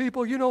 501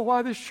 people? You know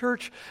why this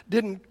church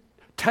didn't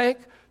tank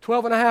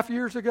 12 and a half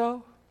years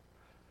ago?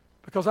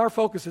 Because our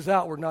focus is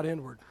outward, not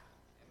inward.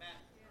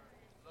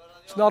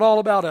 It's not all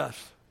about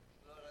us.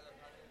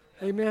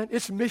 Amen.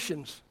 It's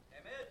missions.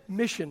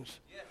 Missions.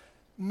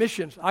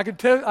 Missions. I can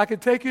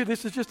take you,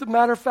 this is just a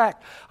matter of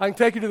fact. I can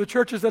take you to the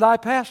churches that I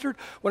pastored.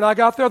 When I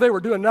got there, they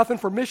were doing nothing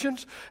for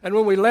missions. And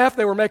when we left,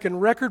 they were making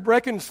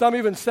record-breaking, some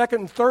even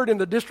second and third in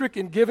the district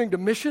in giving to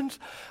missions.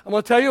 I'm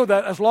going to tell you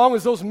that as long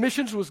as those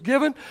missions was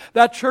given,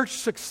 that church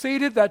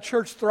succeeded, that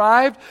church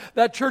thrived,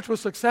 that church was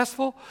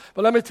successful.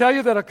 But let me tell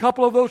you that a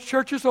couple of those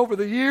churches over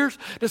the years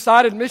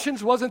decided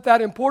missions wasn't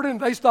that important,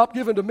 and they stopped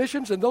giving to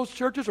missions, and those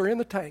churches are in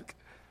the tank.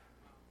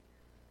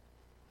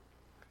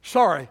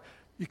 Sorry.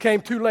 You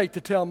came too late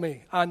to tell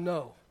me. I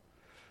know.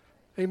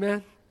 Amen?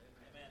 Amen?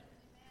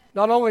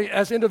 Not only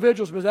as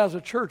individuals, but as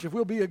a church, if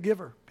we'll be a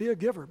giver, be a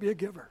giver, be a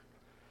giver.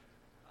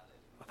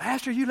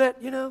 Pastor, you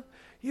let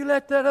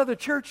that other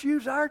church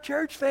use our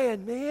church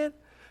van, man.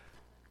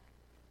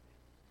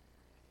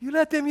 You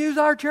let them use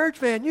our church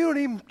van. You don't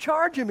even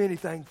charge them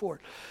anything for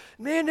it.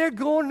 Man, they're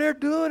going, they're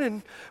doing,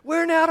 and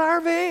wearing out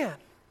our van.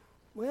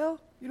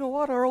 Well, you know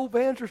what? Our old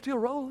vans are still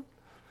rolling.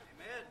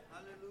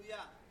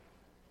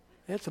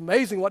 It's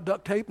amazing what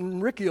duct tape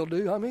and Ricky will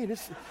do. I mean,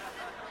 it's...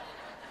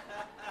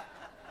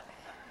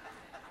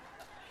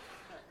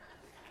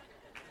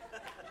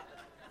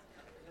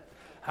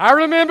 I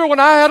remember when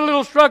I had a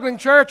little struggling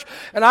church,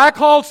 and I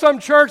called some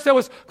church that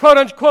was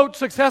quote-unquote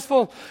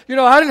successful. You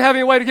know, I didn't have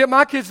any way to get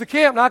my kids to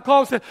camp, and I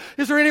called and said,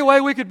 is there any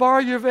way we could borrow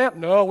your van?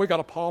 No, we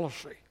got a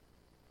policy.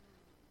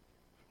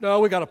 No,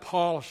 we got a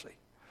policy.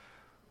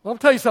 Well, I'll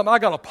tell you something, I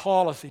got a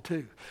policy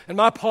too. And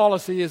my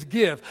policy is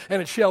give,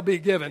 and it shall be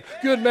given.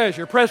 Good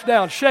measure, pressed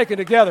down, shaken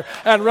together,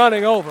 and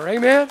running over.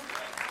 Amen?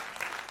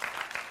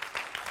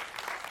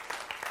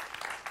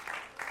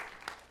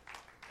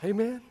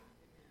 Amen?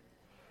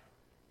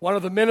 One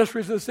of the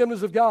ministries of the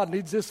Assemblies of God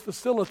needs this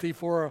facility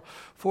for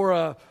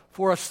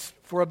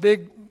a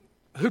big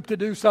hoop to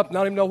do something. I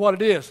don't even know what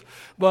it is.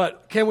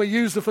 But can we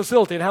use the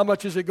facility, and how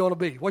much is it going to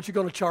be? What you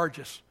going to charge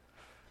us?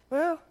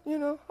 Well, you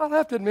know, I'll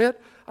have to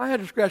admit, I had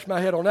to scratch my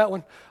head on that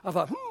one. I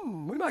thought,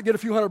 we might get a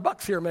few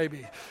 $100 here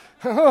maybe.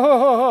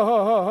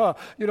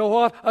 You know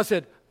what? I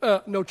said,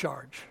 no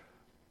charge.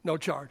 No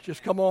charge.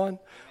 Just come on.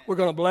 We're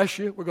going to bless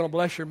you. We're going to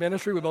bless your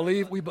ministry. We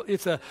believe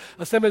it's a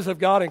Assemblies of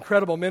God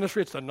incredible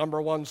ministry. It's the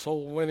number one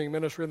soul-winning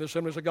ministry in the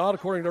Assemblies of God,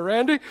 according to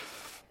Randy.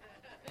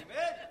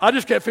 Amen. I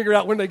just can't figure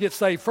out when they get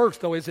saved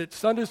first, though. Is it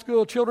Sunday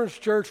school, children's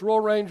church,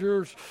 Royal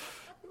Rangers?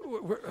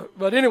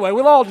 But anyway,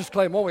 we'll all just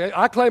claim, won't we?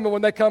 I claim it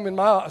when they come in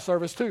my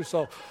service too.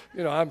 So,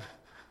 you know, I'm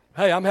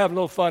having a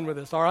little fun with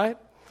this, all right?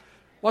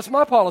 What's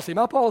my policy?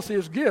 My policy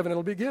is give, and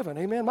it'll be given.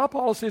 Amen? My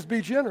policy is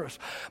be generous.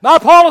 My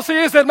policy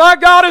is that my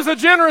God is a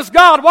generous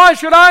God. Why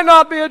should I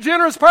not be a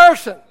generous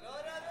person?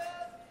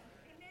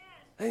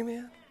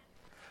 Amen?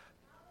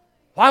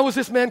 Why was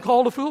this man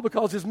called a fool?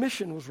 Because his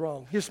mission was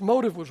wrong. His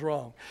motive was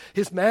wrong.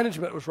 His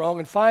management was wrong.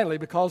 And finally,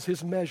 because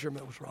his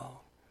measurement was wrong.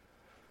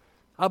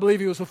 I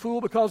believe he was a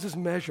fool because his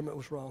measurement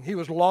was wrong. He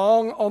was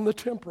long on the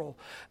temporal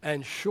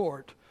and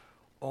short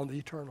on the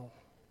eternal.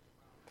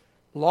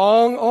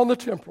 Long on the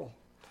temporal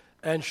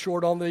and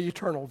short on the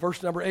eternal.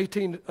 Verse number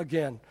 18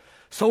 again.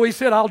 So he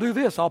said, I'll do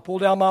this. I'll pull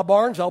down my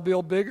barns. I'll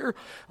build bigger.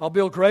 I'll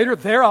build greater.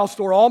 There I'll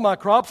store all my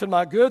crops and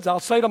my goods.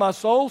 I'll say to my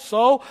soul,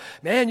 so,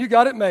 man, you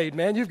got it made.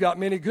 Man, you've got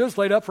many goods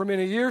laid up for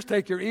many years.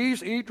 Take your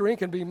ease, eat,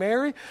 drink, and be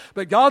merry.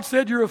 But God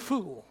said you're a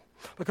fool.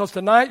 Because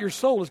tonight your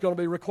soul is going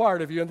to be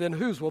required of you, and then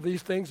whose will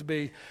these things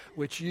be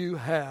which you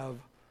have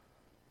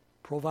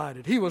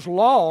provided? He was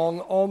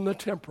long on the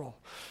temporal.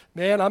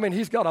 Man, I mean,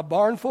 he's got a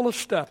barn full of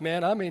stuff,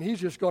 man. I mean,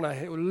 he's just going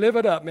to live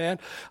it up, man.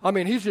 I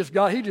mean, he just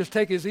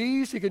take his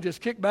ease. He can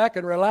just kick back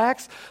and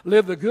relax,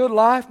 live the good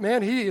life,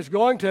 man. He is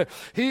going to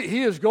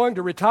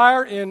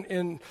retire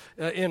in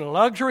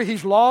luxury.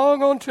 He's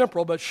long on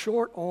temporal, but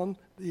short on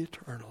the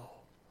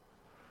eternal.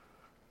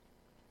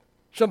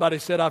 Somebody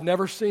said, I've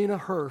never seen a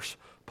hearse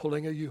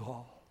pulling a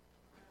U-Haul.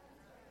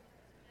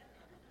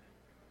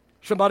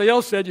 Somebody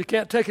else said you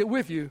can't take it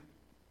with you,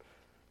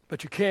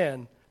 but you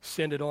can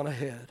send it on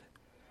ahead.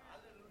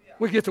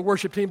 We get the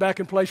worship team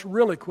back in place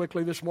really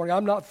quickly this morning.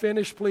 I'm not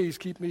finished. Please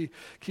keep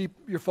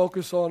your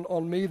focus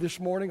on me this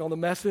morning, on the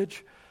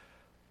message.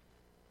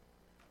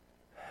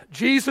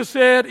 Jesus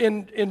said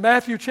in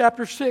Matthew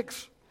chapter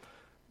 6,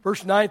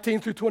 Verse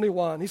 19 through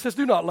 21. He says,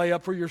 do not lay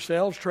up for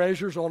yourselves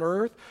treasures on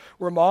earth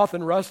where moth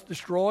and rust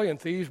destroy and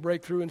thieves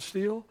break through and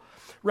steal.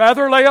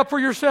 Rather, lay up for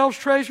yourselves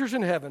treasures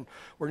in heaven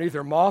where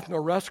neither moth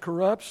nor rust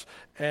corrupts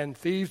and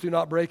thieves do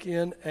not break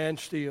in and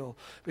steal.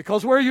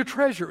 Because where your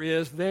treasure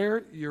is,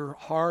 there your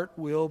heart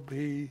will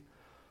be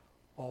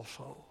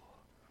also.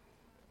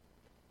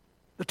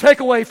 The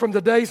takeaway from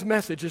today's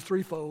message is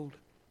threefold.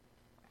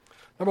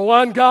 Number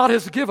one, God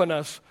has given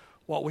us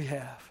what we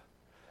have.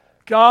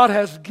 God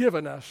has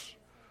given us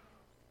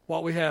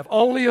what we have.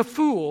 Only a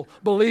fool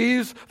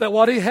believes that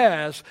what he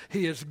has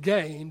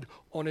gained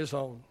on his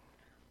own.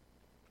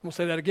 I'm going to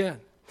say that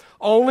again.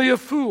 Only a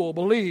fool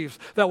believes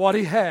that what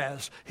he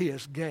has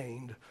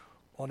gained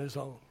on his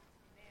own.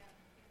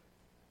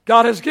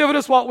 God has given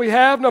us what we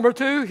have. Number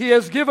two, he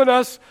has given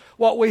us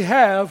what we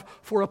have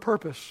for a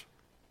purpose.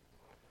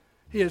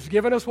 He has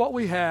given us what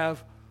we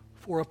have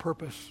for a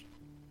purpose.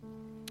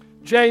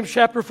 James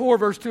chapter 4,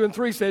 verse 2 and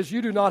 3 says,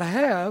 you do not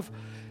have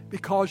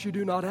because you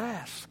do not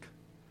ask.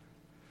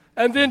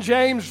 And then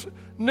James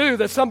knew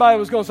that somebody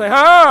was going to say,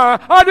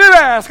 I did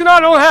ask and I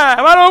don't have,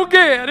 I don't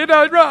get, it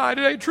ain't right,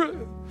 it ain't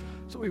true.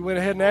 So he went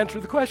ahead and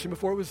answered the question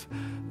before the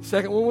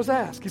second one was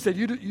asked. He said,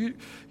 you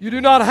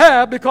do not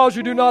have because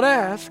you do not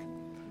ask.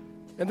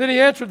 And then he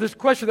answered this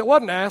question that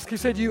wasn't asked. He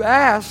said, you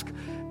ask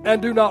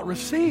and do not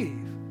receive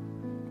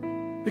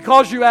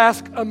because you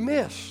ask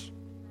amiss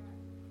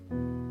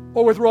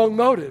or with wrong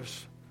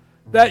motives,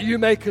 that you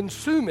may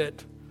consume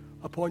it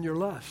upon your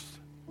lust.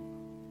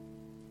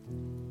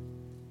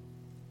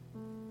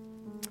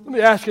 Let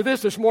me ask you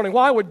this morning.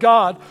 Why would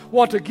God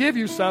want to give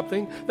you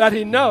something that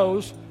he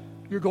knows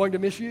you're going to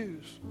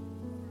misuse?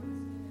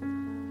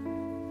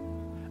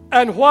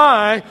 And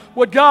why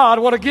would God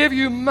want to give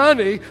you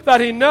money that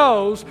he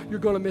knows you're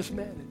going to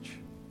mismanage?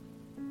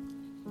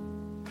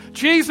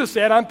 Jesus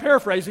said, I'm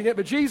paraphrasing it,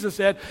 but Jesus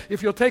said,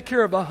 if you'll take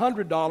care of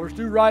 $100,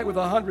 do right with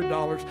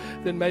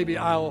 $100, then maybe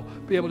I'll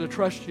be able to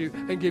trust you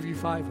and give you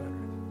 $500.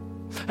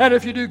 And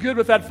if you do good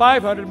with that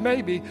 $500,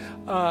 maybe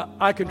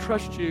I can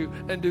trust you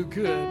and do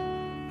good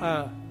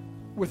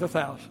with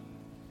 1,000.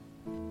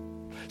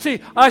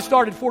 See, I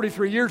started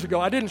 43 years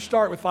ago. I didn't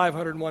start with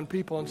 501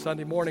 people on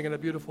Sunday morning in a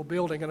beautiful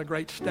building and a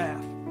great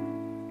staff.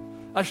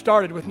 I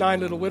started with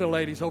 9 little widow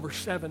ladies, over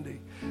 70,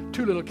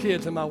 2 little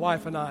kids, and my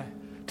wife and I,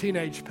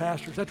 teenage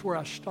pastors. That's where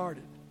I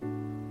started.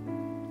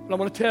 And I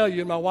want to tell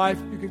you, and my wife,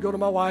 you can go to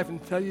my wife and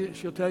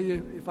she'll tell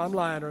you if I'm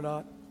lying or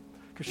not,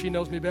 because she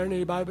knows me better than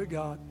anybody but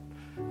God.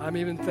 I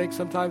even think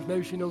sometimes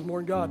maybe she knows more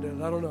than God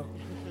does. I don't know.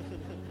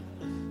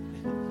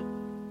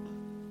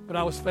 But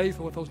I was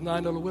faithful with those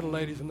 9 little widow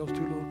ladies and those 2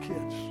 little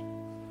kids.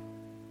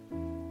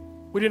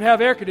 We didn't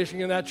have air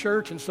conditioning in that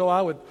church, and so I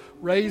would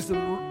raise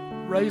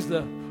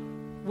the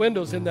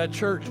windows in that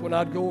church when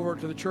I'd go over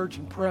to the church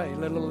and pray,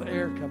 let a little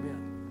air come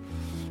in.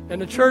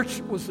 And the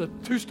church was a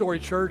 2-story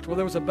church. Well,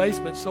 there was a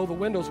basement, so the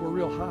windows were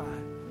real high.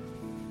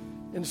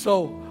 And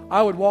so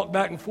I would walk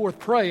back and forth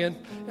praying,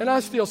 and I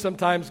still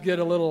sometimes get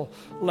a little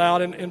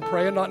loud in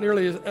praying, not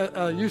nearly as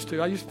I used to.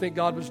 I used to think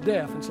God was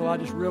deaf, and so I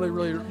just really,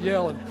 really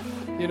yell and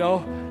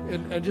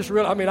just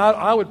really,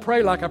 I would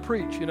pray like I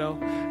preach,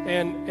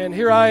 And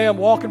here I am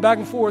walking back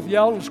and forth,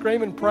 yelling and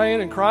screaming,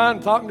 praying and crying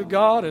and talking to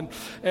God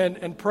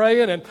and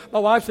praying. And my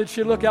wife said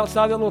she'd look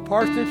outside that little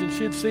parsonage and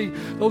she'd see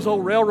those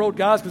old railroad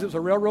guys, because it was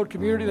a railroad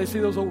community. They see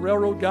those old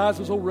railroad guys,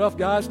 those old rough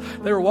guys.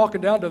 They were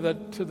walking down to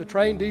the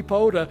train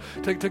depot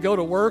to go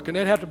to work, and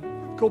they'd have to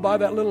go by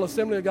that little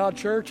Assembly of God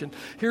church. And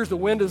here's the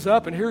windows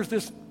up, and here's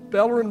this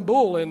bellering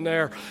bull in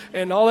there,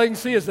 and all they can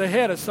see is the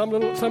head of some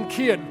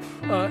kid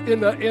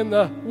in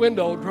the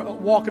window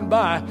walking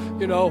by,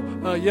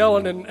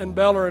 yelling and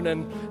bellering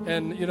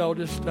and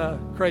just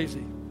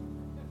crazy.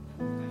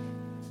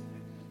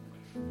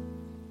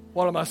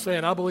 What am I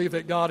saying? I believe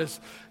that God is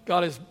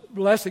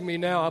blessing me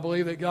now. I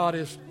believe that God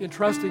is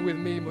entrusting with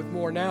me with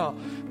more now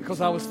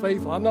because I was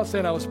faithful. I'm not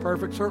saying I was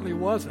perfect. Certainly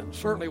wasn't.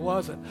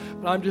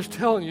 But I'm just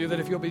telling you that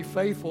if you'll be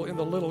faithful in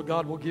the little,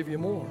 God will give you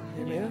more.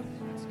 Amen.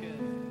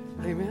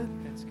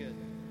 Amen. That's good.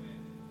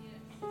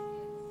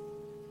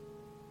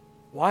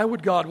 Why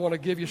would God want to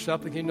give you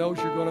something he knows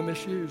you're going to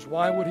misuse?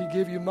 Why would he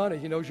give you money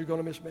he knows you're going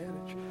to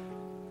mismanage?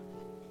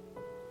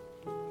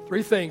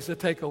 3 things to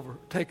take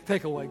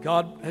away.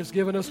 God has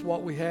given us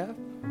what we have.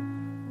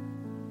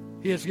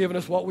 He has given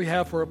us what we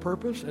have for a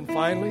purpose. And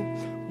finally,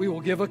 we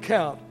will give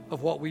account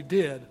of what we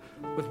did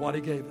with what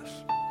he gave us.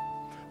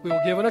 We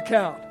will give an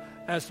account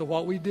as to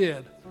what we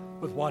did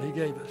with what he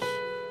gave us.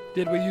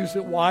 Did we use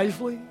it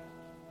wisely?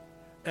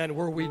 And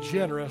were we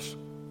generous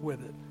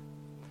with it?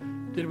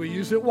 Did we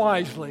use it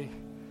wisely?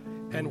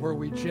 And were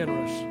we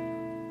generous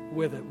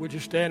with it? Would you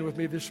stand with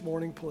me this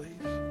morning,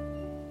 please?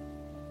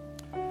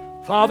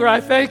 Father, I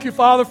thank you,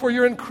 Father, for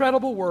your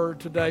incredible word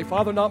today.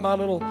 Father, not my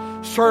little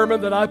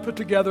sermon that I put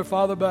together,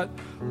 Father, but,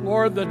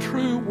 Lord, the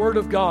true Word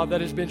of God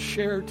that has been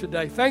shared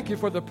today. Thank you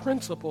for the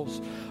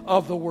principles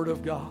of the Word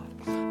of God.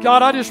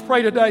 God, I just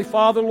pray today,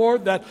 Father,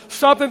 Lord, that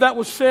something that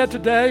was said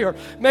today, or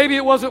maybe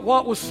it wasn't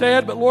what was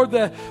said, but Lord,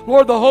 the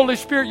Holy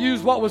Spirit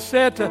used what was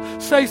said to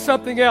say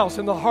something else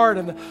in the heart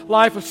and the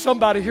life of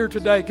somebody here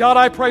today. God,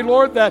 I pray,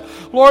 Lord, that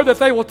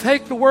they will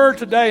take the Word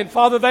today, and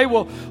Father, they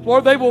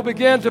will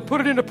begin to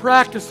put it into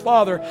practice,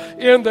 Father,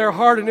 in their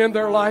heart and in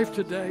their life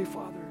today,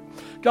 Father.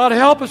 God,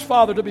 help us,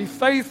 Father, to be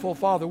faithful,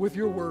 Father, with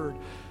your Word.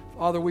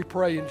 Father, we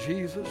pray in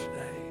Jesus'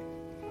 name.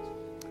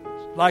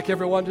 I'd like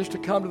everyone just to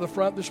come to the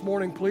front this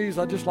morning, please.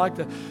 I'd just like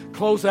to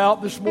close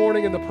out this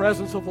morning in the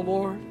presence of the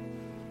Lord.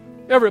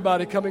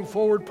 Everybody coming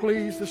forward,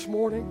 please, this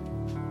morning.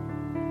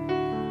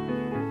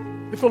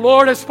 If the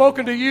Lord has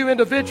spoken to you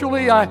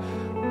individually,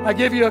 I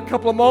give you a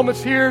couple of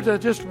moments here to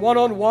just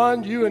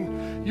one-on-one, you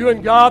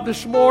and God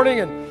this morning,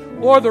 and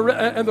Lord, the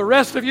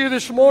rest of you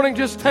this morning,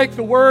 just take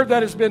the word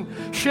that has been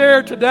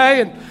shared today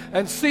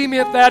and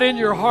cement that in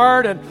your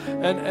heart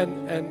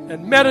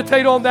and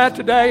meditate on that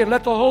today, and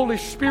let the Holy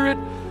Spirit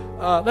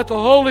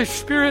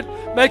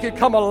make it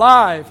come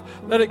alive.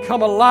 Let it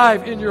come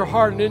alive in your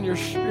heart and in your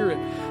spirit.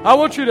 I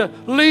want you to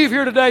leave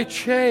here today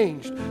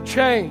changed.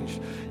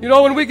 You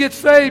know, when we get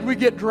saved, we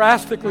get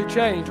drastically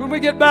changed. When we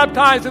get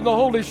baptized in the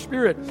Holy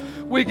Spirit,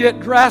 we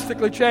get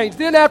drastically changed.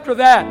 Then after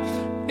that,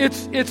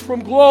 it's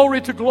from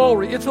glory to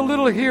glory. It's a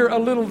little here, a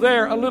little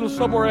there, a little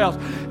somewhere else.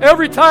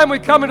 Every time we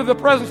come into the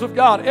presence of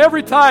God,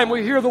 every time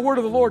we hear the word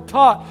of the Lord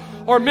taught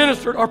or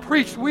ministered or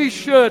preached, we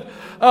should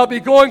be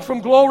going from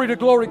glory to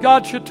glory.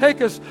 God should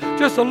take us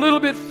just a little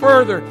bit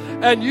further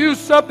and use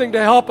something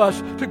to help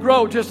us to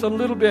grow just a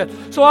little bit.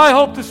 So I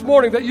hope this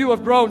morning that you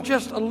have grown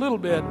just a little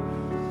bit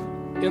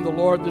in the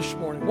Lord this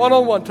morning.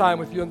 One-on-one time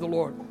with you and the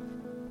Lord.